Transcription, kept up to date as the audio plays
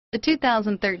The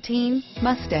 2013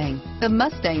 Mustang. The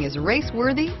Mustang is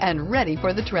race-worthy and ready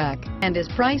for the track and is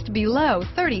priced below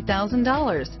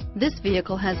 $30,000. This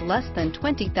vehicle has less than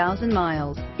 20,000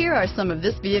 miles. Here are some of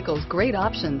this vehicle's great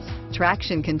options: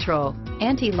 traction control,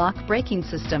 anti-lock braking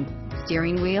system,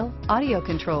 steering wheel audio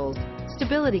controls,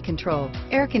 stability control,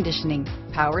 air conditioning,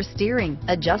 power steering,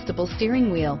 adjustable steering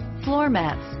wheel, floor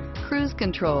mats, cruise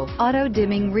control,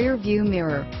 auto-dimming rear view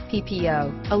mirror,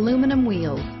 PPO, aluminum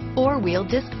wheels, four-wheel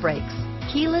disc brakes,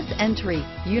 keyless entry,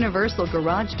 universal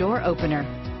garage door opener,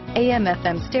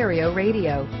 AM/FM stereo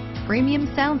radio,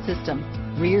 premium sound system,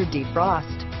 rear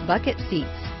defrost, bucket seats,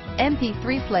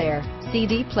 MP3 player,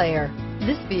 CD player.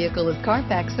 This vehicle is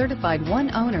Carfax certified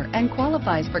one owner and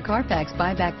qualifies for Carfax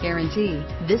buyback guarantee.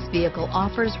 This vehicle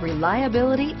offers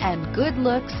reliability and good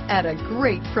looks at a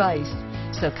great price.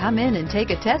 So come in and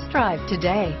take a test drive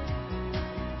today.